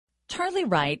Charlie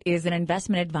Wright is an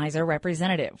investment advisor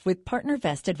representative with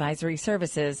PartnerVest Advisory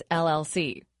Services,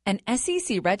 LLC, an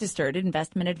SEC-registered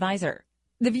investment advisor.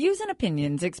 The views and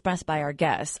opinions expressed by our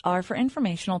guests are for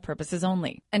informational purposes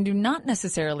only and do not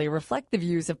necessarily reflect the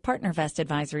views of PartnerVest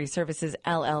Advisory Services,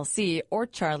 LLC, or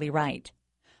Charlie Wright.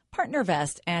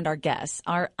 PartnerVest and our guests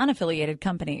are unaffiliated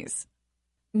companies.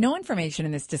 No information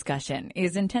in this discussion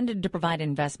is intended to provide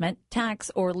investment, tax,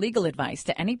 or legal advice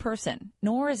to any person,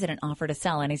 nor is it an offer to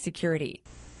sell any security.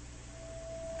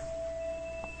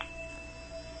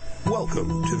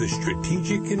 Welcome to the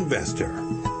Strategic Investor.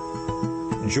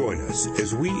 Join us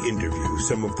as we interview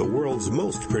some of the world's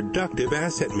most productive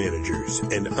asset managers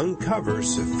and uncover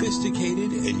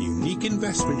sophisticated and unique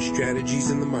investment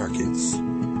strategies in the markets.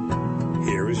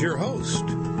 Here is your host,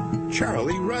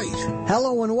 Charlie Wright.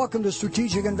 Hello and welcome to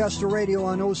Strategic Investor Radio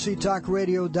on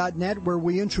OCTalkRadio.net, where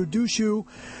we introduce you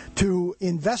to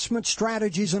investment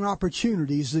strategies and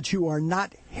opportunities that you are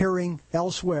not hearing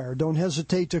elsewhere. Don't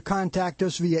hesitate to contact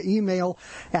us via email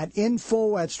at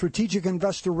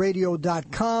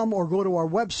info@strategicinvestorradio.com or go to our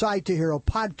website to hear a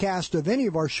podcast of any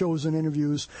of our shows and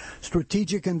interviews,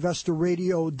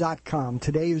 strategicinvestorradio.com.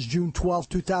 Today is June 12,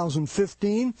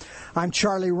 2015. I'm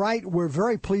Charlie Wright. We're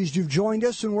very pleased you've joined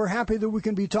us, and we're happy that we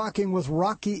can be talking with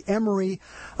Rocky Emery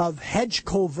of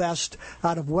HedgeCovest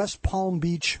out of West Palm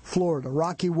Beach, Florida.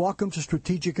 Rocky, welcome to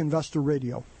Strategic Investor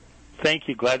Radio. Thank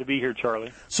you. Glad to be here,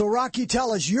 Charlie. So, Rocky,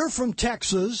 tell us, you're from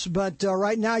Texas, but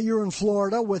right now you're in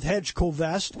Florida with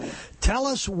HedgeCovest. Tell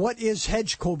us, what is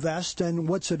HedgeCovest and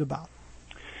what's it about?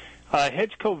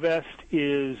 HedgeCovest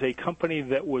is a company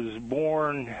that was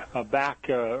born back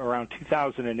around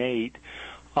 2008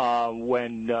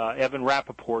 when Evan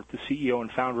Rappaport, the CEO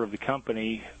and founder of the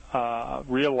company,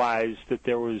 realized that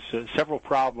there was several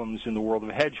problems in the world of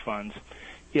hedge funds: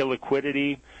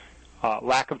 illiquidity,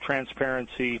 lack of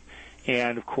transparency,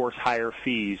 and, of course, higher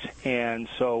fees. And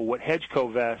so what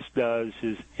HedgeCovest does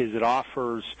is it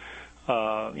offers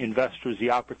investors the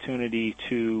opportunity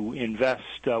to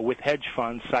invest with hedge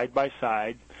funds side by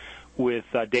side with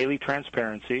daily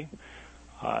transparency,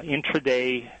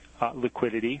 intraday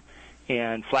liquidity,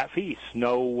 and flat fees.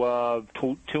 No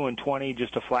 2 and 20,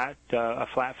 just a flat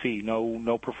fee.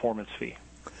 No performance fee.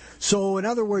 So, in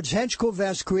other words,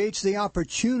 HedgeCovest creates the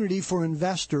opportunity for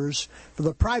investors, for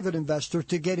the private investor,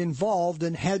 to get involved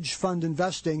in hedge fund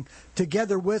investing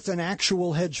together with an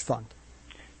actual hedge fund.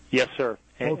 Yes, sir.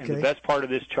 And Okay. the best part of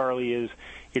this, Charlie, is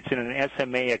it's in an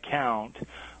SMA account,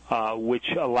 which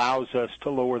allows us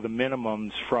to lower the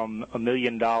minimums from $1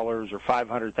 million or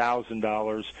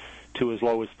 $500,000 to as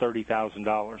low as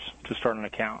 $30,000 to start an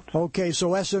account. Okay,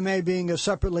 so SMA being a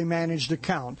separately managed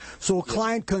account. So a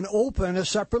client can open a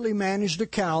separately managed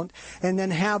account and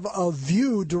then have a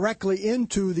view directly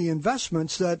into the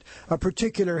investments that a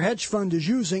particular hedge fund is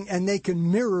using, and they can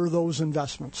mirror those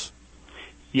investments.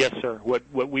 Yes, sir.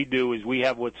 What we do is we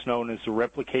have what's known as the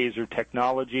replicator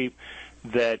technology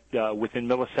that within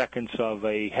milliseconds of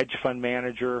a hedge fund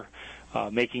manager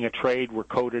making a trade, we're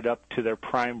coded up to their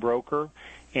prime broker,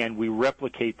 and we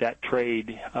replicate that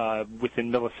trade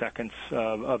within milliseconds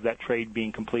of that trade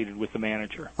being completed with the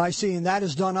manager. I see, and that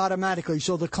is done automatically.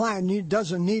 So the client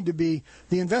the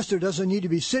investor doesn't need to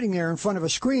be sitting there in front of a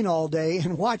screen all day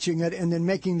and watching it and then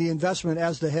making the investment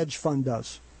as the hedge fund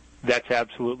does. That's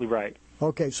absolutely right.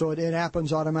 Okay, so it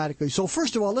happens automatically. So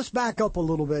first of all, let's back up a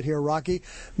little bit here, Rocky.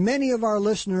 Many of our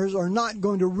listeners are not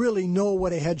going to really know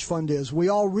what a hedge fund is. We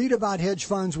all read about hedge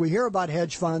funds, we hear about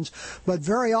hedge funds, but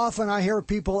very often I hear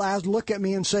people look at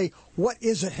me and say, what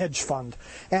is a hedge fund?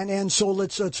 And so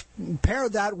let's pair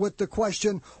that with the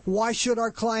question, why should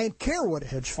our client care what a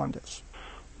hedge fund is?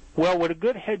 Well, what a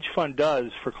good hedge fund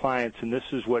does for clients, and this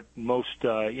is what most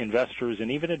investors and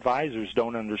even advisors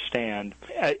don't understand,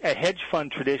 a hedge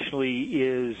fund traditionally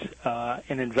is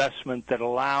an investment that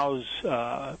allows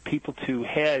people to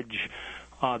hedge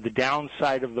the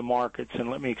downside of the markets.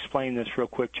 And let me explain this real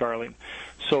quick, Charlie.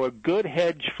 So a good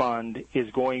hedge fund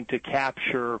is going to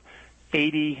capture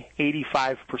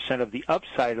 85% of the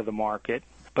upside of the market,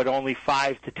 but only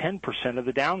 5 to 10% of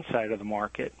the downside of the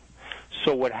market.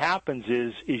 So what happens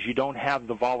is you don't have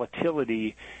the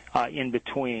volatility in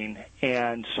between.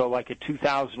 And so like in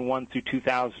 2001 through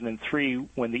 2003,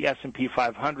 when the S&P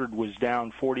 500 was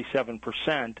down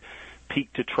 47%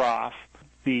 peak to trough,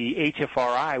 the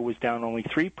HFRI was down only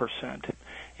 3%.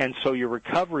 And so your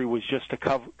recovery was just a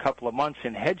couple of months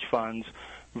in hedge funds,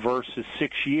 versus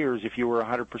 6 years if you were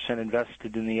 100%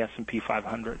 invested in the S&P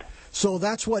 500. So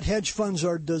that's what hedge funds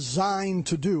are designed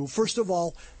to do. First of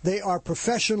all, they are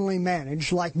professionally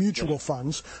managed like mutual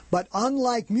funds, but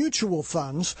unlike mutual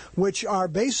funds, which are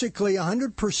basically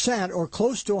 100% or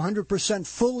close to 100%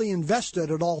 fully invested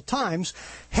at all times,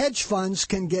 hedge funds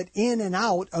can get in and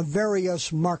out of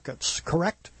various markets,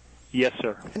 correct? Yes,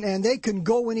 sir. And they can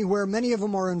go anywhere. Many of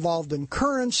them are involved in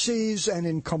currencies and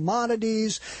in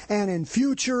commodities and in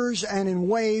futures and in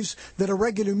ways that a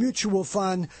regular mutual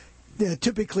fund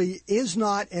typically is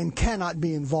not and cannot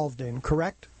be involved in,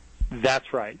 correct?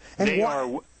 That's right.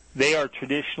 And they are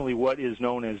traditionally what is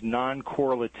known as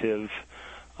non-correlative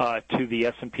to the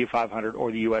S&P 500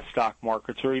 or the U.S. stock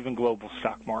markets or even global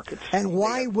stock markets. And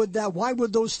why would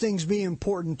those things be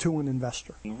important to an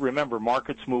investor? Remember,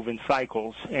 markets move in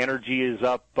cycles. Energy is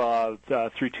up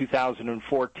through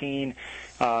 2014,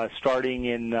 starting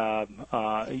in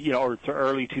or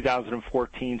early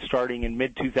 2014, starting in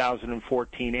mid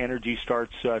 2014. Energy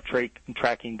starts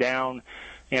tracking down.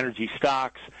 Energy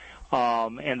stocks.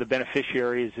 And the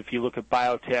beneficiaries, if you look at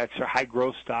biotechs or high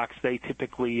growth stocks, they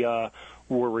typically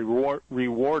were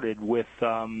rewarded with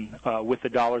the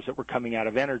dollars that were coming out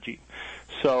of energy.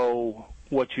 So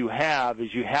what you have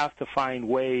is you have to find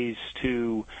ways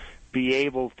to be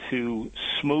able to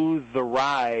smooth the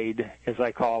ride, as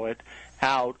I call it,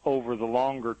 out over the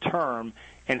longer term.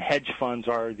 And hedge funds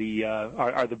are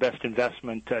the best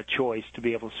investment choice to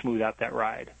be able to smooth out that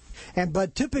ride.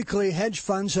 But typically, hedge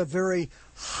funds have very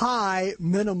high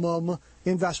minimum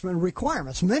investment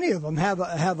requirements. Many of them have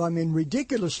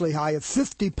ridiculously high, of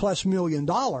 $50+ million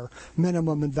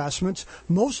minimum investments.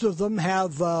 Most of them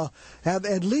have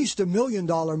at least $1 million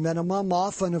minimum,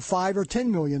 often a $5 or $10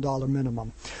 million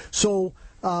minimum. So,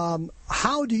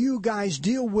 how do you guys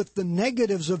deal with the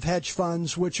negatives of hedge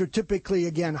funds, which are typically,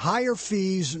 again, higher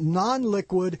fees,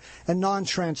 non-liquid, and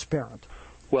non-transparent?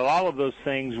 Well, all of those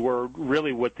things were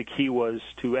really what the key was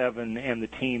to Evan and the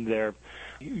team there.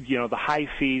 You know, the high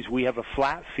fees, we have a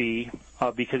flat fee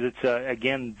because it's,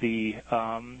 again, the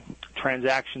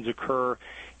transactions occur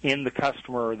in the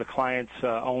customer or the client's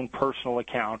own personal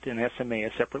account, an SMA,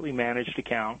 a separately managed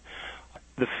account.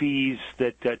 The fees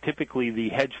that typically the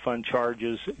hedge fund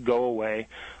charges go away,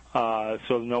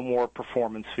 so no more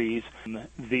performance fees.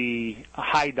 The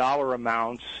high dollar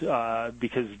amounts,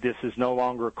 because this is no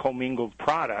longer a commingled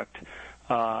product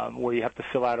where you have to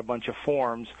fill out a bunch of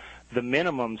forms, the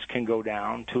minimums can go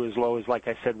down to as low as, like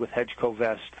I said, with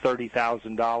HedgeCoVest,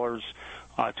 $30,000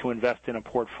 to invest in a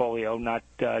portfolio, not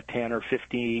 10 or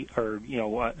 50 or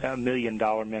 $1 million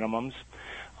minimums.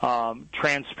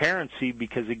 Transparency,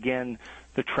 because again,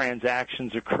 the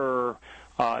transactions occur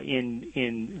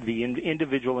in the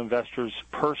individual investor's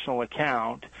personal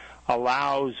account,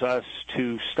 allows us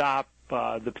to stop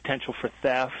the potential for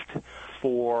theft,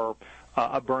 for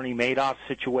a Bernie Madoff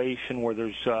situation where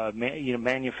there's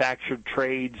manufactured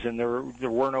trades and there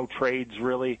were no trades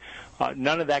really.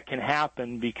 None of that can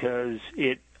happen because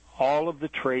all of the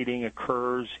trading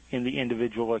occurs in the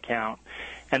individual account.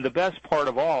 And the best part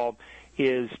of all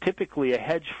is typically a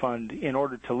hedge fund, in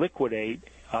order to liquidate,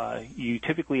 you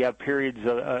typically have periods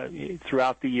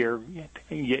throughout the year,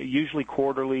 usually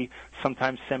quarterly,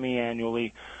 sometimes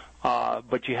semi-annually,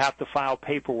 but you have to file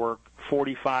paperwork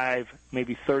 45,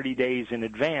 maybe 30 days in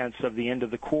advance of the end of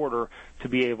the quarter to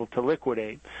be able to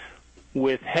liquidate.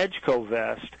 With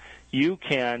HedgeCoVest, you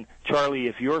can, Charlie,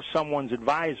 if you're someone's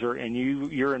advisor and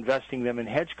you're investing them in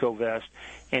HedgeCoVest,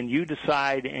 and you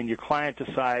decide and your client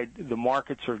decide the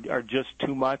markets are just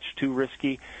too much, too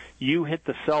risky, you hit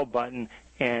the sell button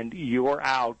and you're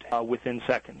out within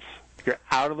seconds. You're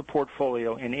out of the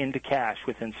portfolio and into cash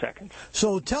within seconds.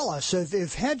 So tell us,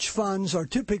 if hedge funds are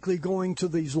typically going to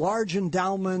these large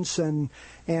endowments and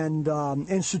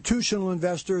institutional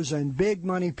investors and big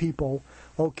money people,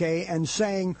 okay, and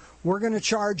saying we're going to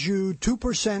charge you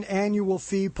 2% annual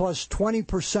fee plus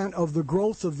 20% of the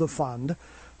growth of the fund,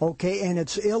 okay, and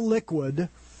it's illiquid,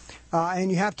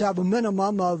 and you have to have a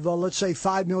minimum of, let's say,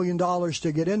 $5 million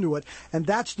to get into it, and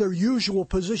that's their usual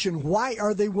position. Why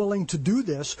are they willing to do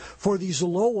this for these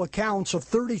low accounts of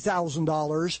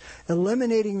 $30,000,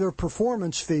 eliminating their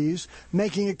performance fees,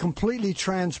 making it completely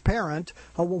transparent?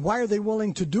 Why are they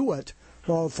willing to do it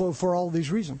for all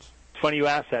these reasons? It's funny you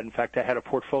ask that. In fact, I had a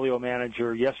portfolio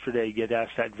manager yesterday get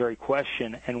asked that very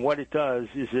question, and what it does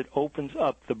is it opens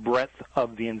up the breadth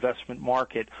of the investment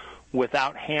market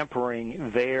without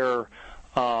hampering their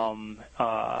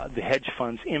the hedge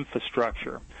fund's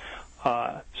infrastructure.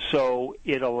 So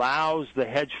it allows the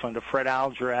hedge fund, a Fred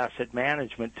Alger Asset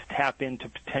Management, to tap into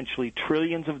potentially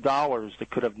trillions of dollars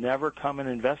that could have never come and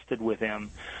invested with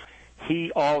him.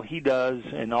 all he does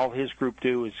and all his group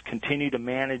do is continue to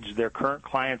manage their current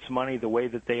clients' money the way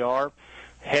that they are.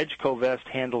 Hedge Covest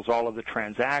handles all of the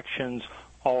transactions,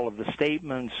 all of the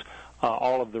statements,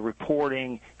 all of the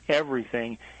reporting,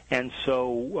 everything. And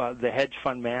so the hedge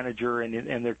fund manager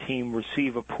and their team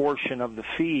receive a portion of the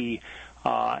fee,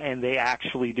 and they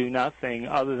actually do nothing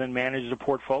other than manage the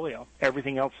portfolio.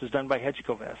 Everything else is done by Hedge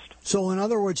Covest. So in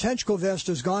other words, Hedge Covest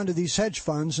has gone to these hedge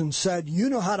funds and said,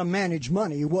 you know how to manage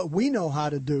money. What we know how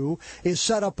to do is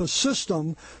set up a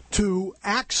system to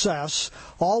access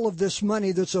all of this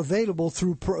money that's available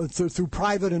through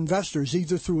private investors,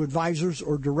 either through advisors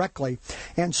or directly.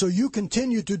 And so you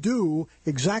continue to do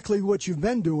exactly what you've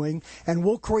been doing, and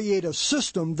we'll create a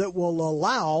system that will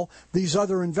allow these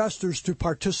other investors to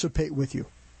participate with you.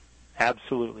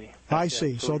 Absolutely. I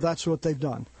see. Absolutely. So that's what they've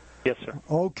done. Yes, sir.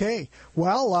 Okay.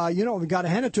 Well, we've got to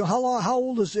hand it to how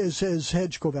old is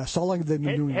Hedge Covest? How long have they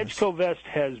been doing Hedge this? Covest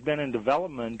has been in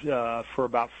development for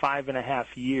about 5.5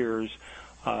 years.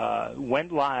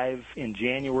 Went live in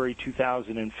January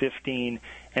 2015,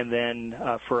 and then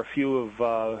for a few of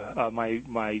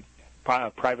my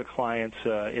private clients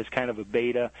is kind of a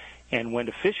beta, and went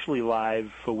officially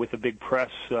live with a big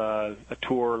press tour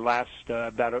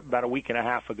about a week and a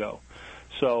half ago.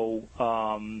 So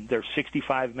there's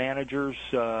 65 managers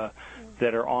that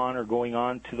are on or going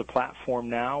on to the platform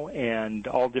now, and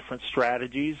all different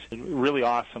strategies. Really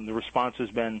awesome. The response has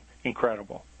been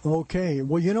incredible. Okay.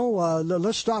 Well,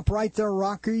 let's stop right there,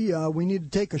 Rocky. We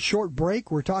need to take a short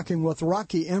break. We're talking with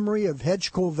Rocky Emery of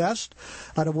Hedge Covest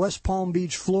out of West Palm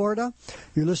Beach, Florida.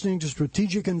 You're listening to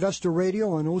Strategic Investor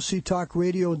Radio on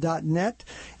octalkradio.net,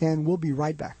 and we'll be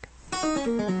right back.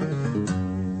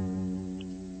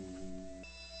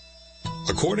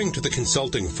 According to the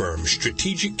consulting firm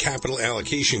Strategic Capital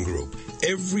Allocation Group,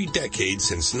 every decade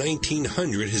since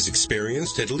 1900 has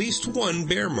experienced at least one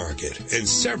bear market, and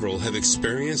several have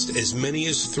experienced as many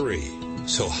as 3.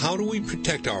 So how do we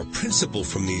protect our principal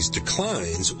from these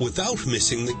declines without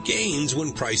missing the gains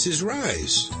when prices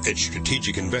rise? At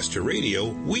Strategic Investor Radio,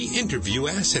 we interview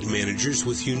asset managers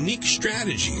with unique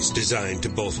strategies designed to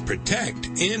both protect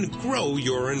and grow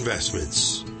your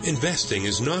investments. Investing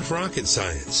is not rocket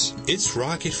science. It's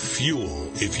rocket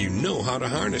fuel if you know how to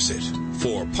harness it.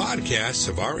 For podcasts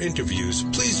of our interviews,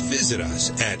 please visit us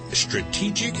at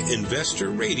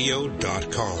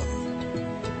strategicinvestorradio.com.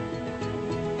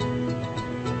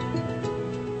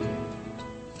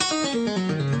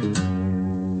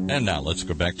 And now let's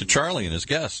go back to Charlie and his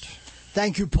guest.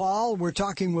 Thank you, Paul. We're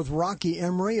talking with Rocky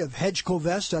Emery of Hedge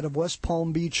Covest out of West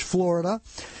Palm Beach, Florida.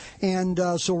 And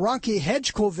so Rocky,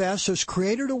 Hedge Covest has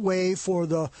created a way for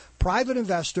the private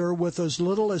investor with as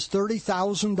little as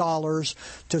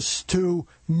 $30,000 to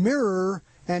mirror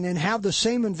and then have the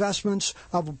same investments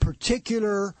of a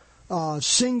particular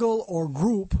single or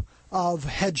group of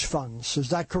hedge funds. Is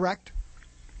that correct?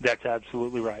 That's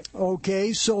absolutely right.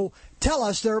 Okay, so tell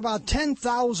us, there are about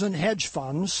 10,000 hedge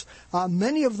funds.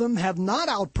 Many of them have not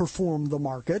outperformed the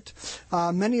market.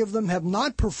 Many of them have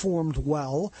not performed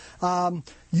well.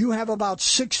 You have about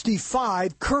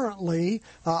 65 currently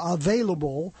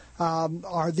available.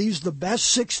 Are these the best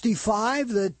 65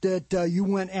 that you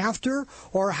went after?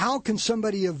 Or how can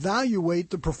somebody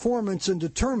evaluate the performance and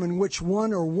determine which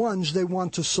one or ones they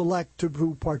want to select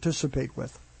to participate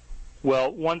with?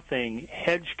 Well, one thing,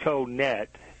 HedgeCoNet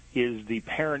is the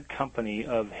parent company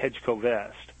of Hedge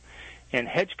Covest. And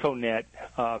HedgeCoNet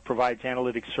provides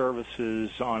analytic services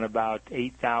on about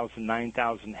 8,000,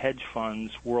 9,000 hedge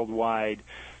funds worldwide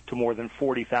to more than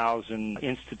 40,000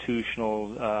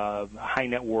 institutional high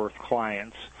net worth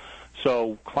clients.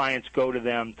 So clients go to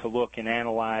them to look and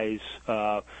analyze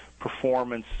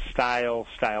performance, style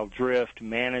drift,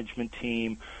 management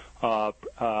team,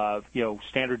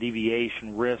 standard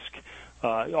deviation, risk,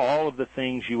 all of the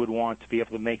things you would want to be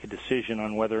able to make a decision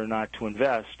on whether or not to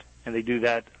invest, and they do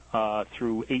that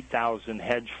through 8,000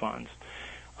 hedge funds.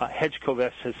 Hedge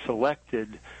Covest has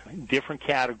selected different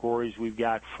categories. We've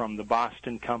got from the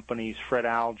Boston companies, Fred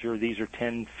Alger, these are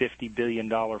 $10, $50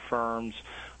 billion firms,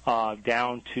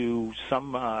 down to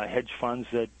some hedge funds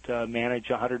that manage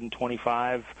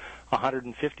 $125,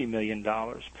 $150 million.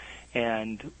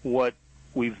 And what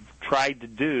we've tried to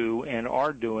do and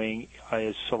are doing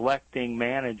is selecting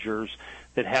managers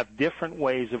that have different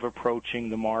ways of approaching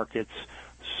the markets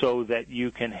so that you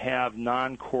can have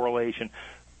non-correlation.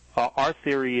 Our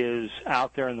theory is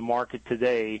out there in the market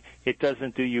today, it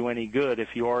doesn't do you any good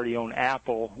if you already own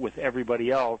Apple with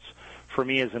everybody else. For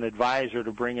me as an advisor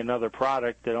to bring another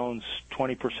product that owns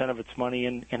 20% of its money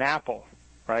in Apple,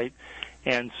 right?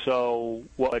 And so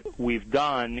what we've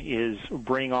done is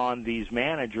bring on these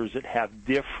managers that have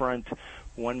different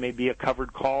One may be a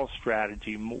covered call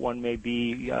strategy. One may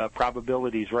be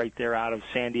probabilities right there out of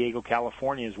San Diego,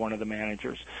 California is one of the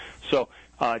managers. So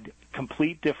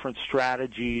complete different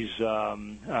strategies,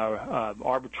 arbitrage,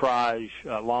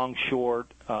 long, short,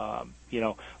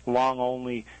 long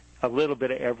only, a little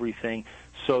bit of everything,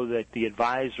 so that the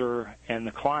advisor and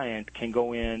the client can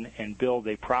go in and build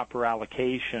a proper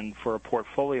allocation for a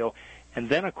portfolio. And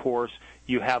then, of course,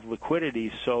 you have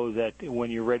liquidity so that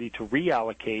when you're ready to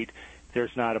reallocate,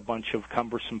 there's not a bunch of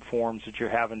cumbersome forms that you're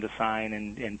having to sign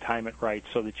and time it right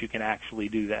so that you can actually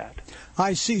do that.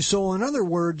 I see. So in other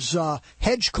words,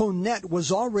 HedgeCoNet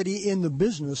was already in the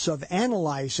business of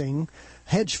analyzing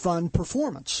hedge fund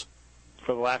performance.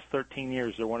 For the last 13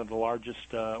 years, they're one of the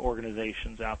largest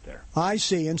organizations out there. I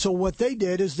see. And so what they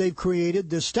did is they've created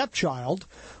this stepchild,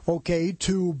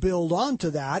 to build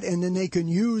onto that, and then they can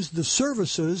use the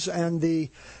services and the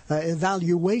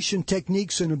evaluation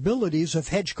techniques and abilities of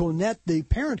HedgeCoNet, the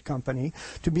parent company,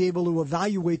 to be able to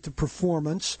evaluate the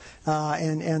performance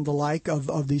and the like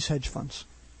of these hedge funds.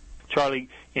 Charlie,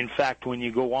 in fact, when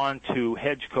you go on to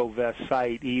HedgeCoVest's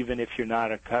site, even if you're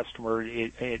not a customer,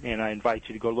 and I invite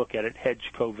you to go look at it,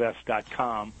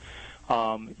 hedgecovest.com,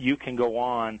 you can go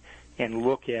on and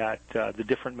look at the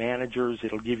different managers.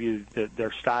 It'll give you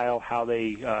their style, how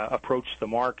they approach the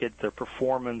market, their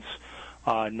performance,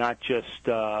 not just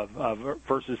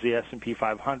versus the S&P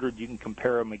 500. You can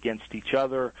compare them against each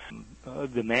other,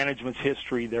 the management's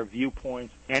history, their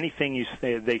viewpoints, anything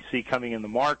they see coming in the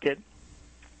market.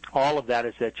 All of that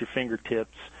is at your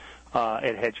fingertips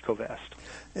at HedgeCoVest.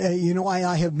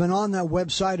 I have been on that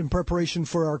website in preparation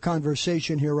for our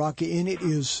conversation here, Rocky, and it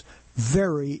is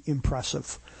very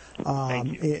impressive.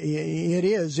 Thank you. It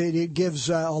is. It gives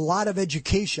a lot of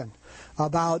education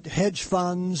about hedge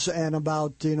funds and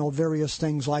about various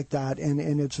things like that,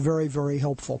 and it's very, very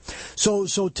helpful. So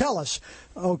tell us,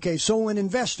 so an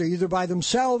investor, either by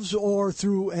themselves or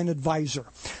through an advisor,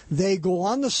 they go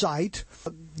on the site,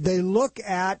 they look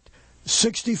at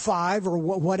 65 or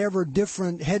whatever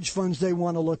different hedge funds they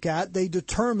want to look at. They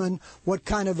determine what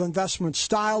kind of investment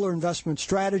style or investment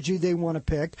strategy they want to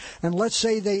pick. And let's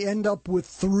say they end up with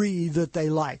 3 that they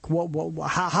like.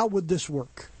 How would this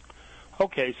work?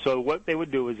 Okay, so what they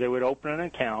would do is they would open an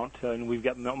account, and we've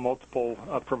got multiple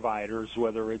providers,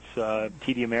 whether it's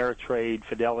TD Ameritrade,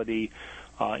 Fidelity,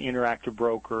 Interactive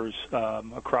Brokers,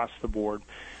 across the board.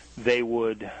 They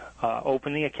would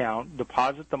open the account,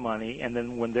 deposit the money, and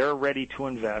then when they're ready to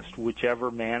invest,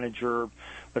 whichever manager,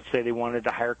 let's say they wanted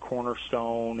to hire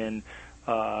Cornerstone and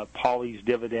Pauli's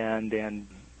Dividend and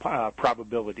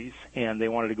probabilities, and they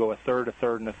wanted to go a third,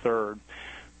 and a third,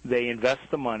 they invest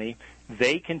the money.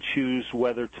 They can choose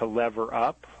whether to lever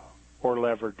up or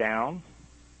lever down,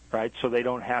 right? So they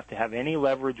don't have to have any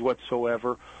leverage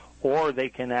whatsoever, or they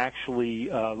can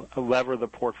actually lever the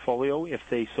portfolio if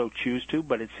they so choose to,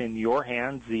 but it's in your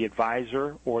hands, the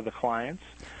advisor or the clients.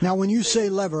 Now, when you say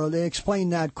lever, they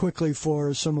explain that quickly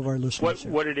for some of our listeners.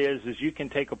 What it is you can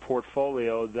take a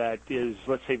portfolio that is,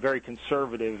 let's say, very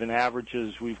conservative and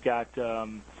averages. We've got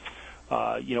one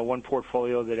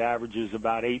portfolio that averages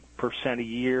about 8% a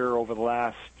year over the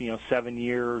last 7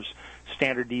 years.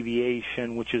 Standard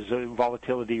deviation, which is a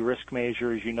volatility risk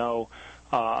measure, as you know,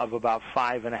 of about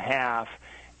 5.5,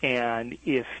 and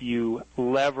if you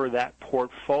lever that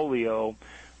portfolio,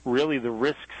 really the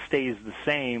risk stays the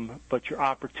same, but your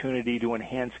opportunity to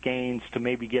enhance gains to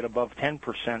maybe get above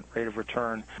 10% rate of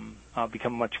return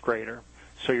become much greater.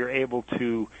 So you're able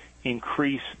to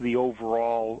increase the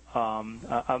overall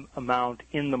amount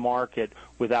in the market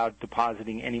without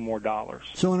depositing any more dollars.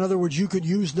 So in other words, you could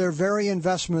use their very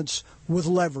investments with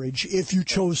leverage if you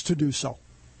chose to do so.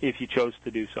 If you chose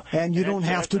to do so. And you don't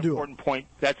have to do it.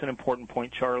 That's an important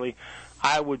point, Charlie.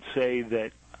 I would say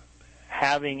that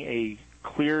having a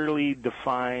clearly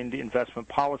defined investment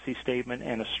policy statement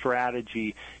and a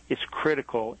strategy is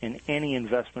critical in any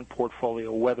investment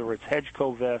portfolio, whether it's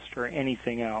HedgeCoVest or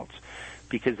anything else,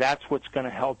 because that's what's going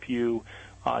to help you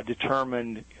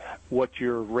determine what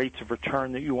your rates of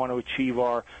return that you want to achieve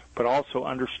are, but also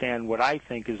understand what I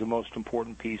think is the most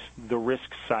important piece, the risk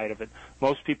side of it.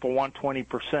 Most people want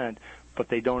 20%, but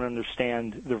they don't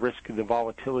understand the risk of the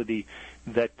volatility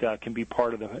that can be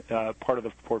part of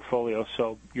the portfolio.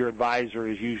 So your advisor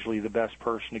is usually the best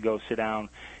person to go sit down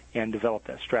and develop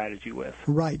that strategy with.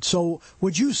 Right. So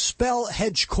would you spell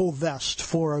HedgeCoVest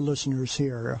for our listeners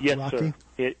here, yes, Rocky?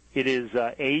 Sir. It is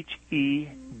HEDGE,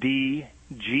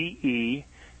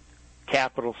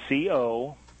 capital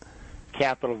CO,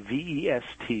 capital VEST.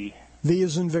 V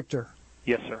as in Victor.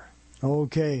 Yes, sir.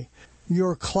 Okay.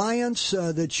 your clients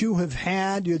that you have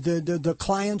had, the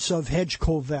clients of Hedge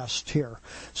Covest here.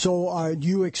 So do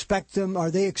you expect them,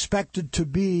 are they expected to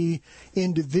be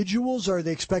individuals? Are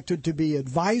they expected to be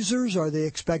advisors? Are they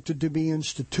expected to be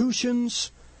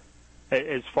institutions?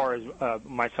 As far as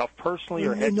myself personally,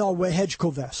 or Hedge? No, Hedge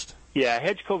Covest. Yeah,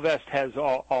 Hedge Covest has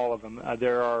all of them.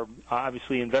 There are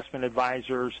obviously investment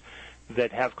advisors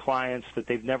that have clients that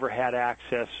they've never had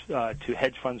access to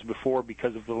hedge funds before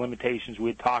because of the limitations we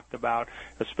had talked about,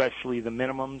 especially the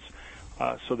minimums.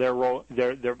 So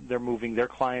they're moving their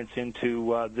clients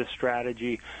into this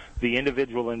strategy. The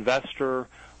individual investor,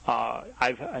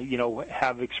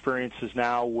 have experiences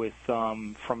now with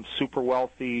from super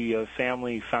wealthy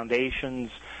family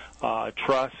foundations,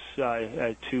 trusts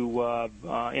to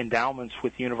endowments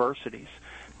with universities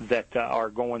that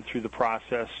are going through the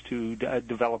process to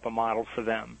develop a model for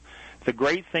them. The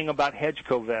great thing about Hedge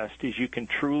Covest is you can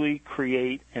truly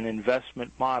create an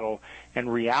investment model and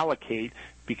reallocate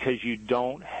because you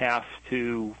don't have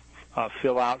to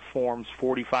fill out forms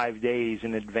 45 days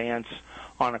in advance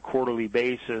on a quarterly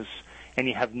basis, and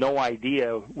you have no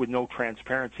idea with no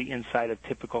transparency inside of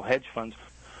typical hedge funds.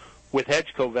 With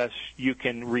Hedge Covest, you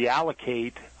can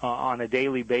reallocate on a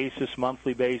daily basis,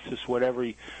 monthly basis, whatever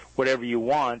you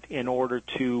want in order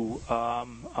to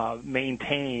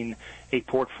maintain a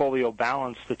portfolio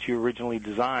balance that you originally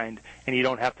designed, and you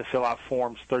don't have to fill out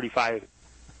forms 35 to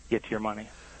get to your money.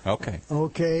 Okay.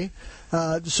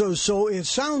 So it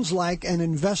sounds like an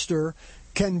investor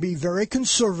can be very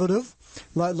conservative.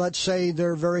 Let's say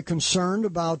they're very concerned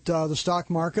about the stock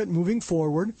market moving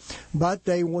forward, but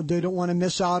they don't want to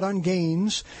miss out on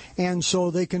gains, and so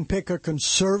they can pick a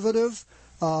conservative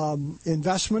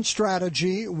investment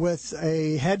strategy with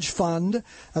a hedge fund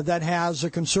that has a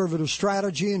conservative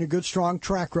strategy and a good, strong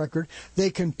track record.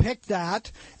 They can pick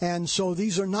that, and so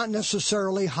these are not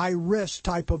necessarily high-risk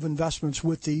type of investments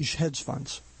with these hedge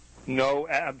funds. No,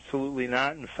 absolutely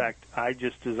not. In fact, I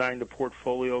just designed a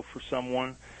portfolio for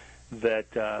someone that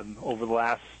over the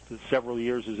last several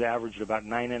years has averaged about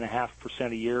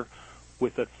 9.5% a year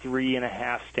with a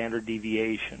 3.5 standard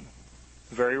deviation.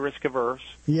 Very risk averse.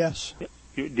 Yes.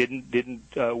 You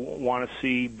didn't want to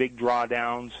see big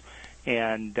drawdowns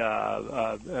and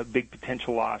big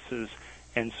potential losses.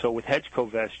 And so with Hedge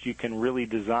Covest, you can really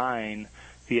design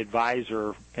the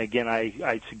advisor. Again,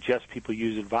 I suggest people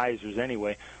use advisors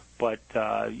anyway, but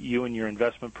you and your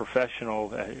investment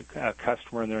professional, a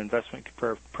customer and their investment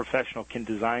professional can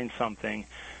design something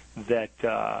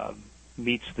that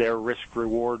meets their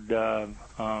risk-reward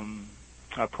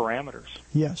parameters.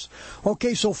 Yes.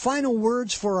 Okay, so final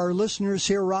words for our listeners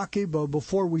here, Rocky, but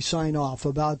before we sign off,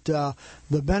 about the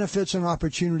benefits and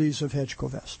opportunities of Hedge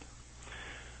Covest.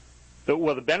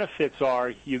 Well, the benefits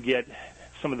are you get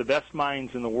some of the best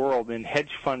minds in the world in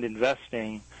hedge fund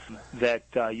investing that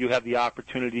you have the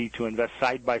opportunity to invest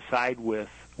side by side with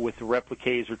the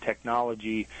replicator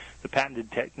technology, the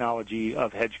patented technology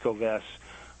of Hedge Covest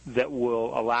that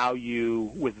will allow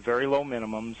you with very low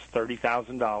minimums,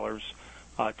 $30,000,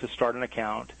 to start an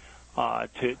account,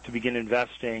 to begin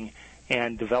investing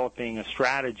and developing a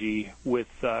strategy with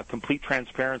complete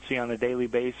transparency on a daily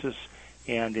basis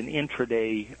and an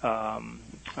intraday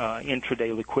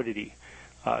liquidity,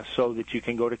 so that you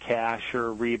can go to cash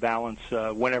or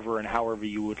rebalance whenever and however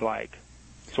you would like.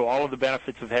 So all of the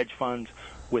benefits of hedge funds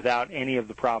without any of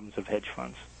the problems of hedge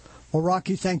funds. Well,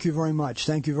 Rocky, thank you very much.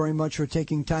 Thank you very much for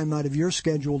taking time out of your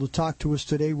schedule to talk to us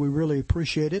today. We really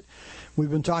appreciate it.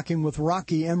 We've been talking with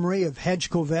Rocky Emery of Hedge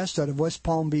Covest out of West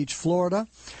Palm Beach, Florida.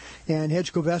 And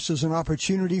Hedge Covest is an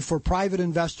opportunity for private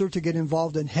investor to get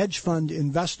involved in hedge fund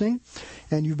investing.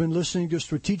 And you've been listening to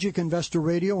Strategic Investor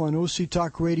Radio on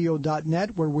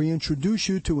octalkradio.net, where we introduce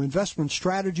you to investment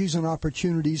strategies and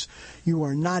opportunities you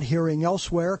are not hearing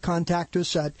elsewhere. Contact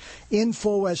us at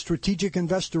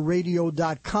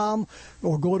info@strategicinvestorradio.com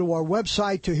or go to our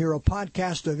website to hear a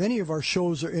podcast of any of our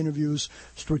shows or interviews,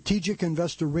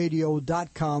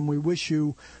 strategicinvestorradio.com. We wish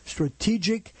you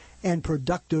strategic and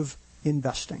productive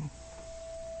investing.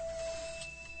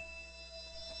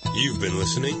 You've been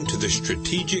listening to The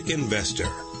Strategic Investor,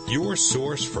 your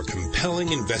source for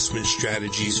compelling investment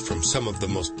strategies from some of the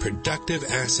most productive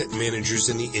asset managers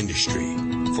in the industry.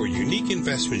 For unique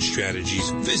investment strategies,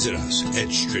 visit us at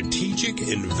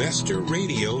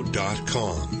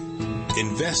strategicinvestorradio.com.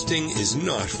 Investing is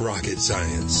not rocket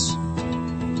science.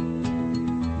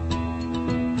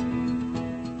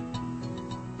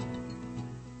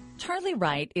 Charlie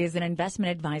Wright is an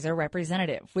investment advisor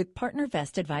representative with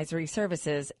PartnerVest Advisory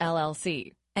Services,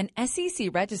 LLC, an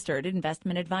SEC-registered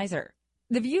investment advisor.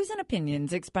 The views and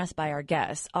opinions expressed by our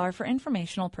guests are for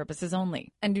informational purposes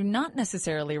only and do not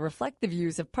necessarily reflect the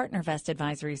views of PartnerVest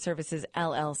Advisory Services,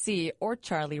 LLC or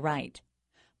Charlie Wright.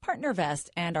 PartnerVest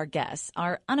and our guests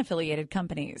are unaffiliated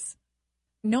companies.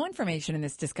 No information in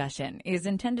this discussion is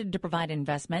intended to provide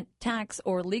investment, tax,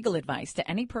 or legal advice to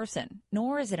any person,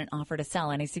 nor is it an offer to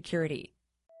sell any security.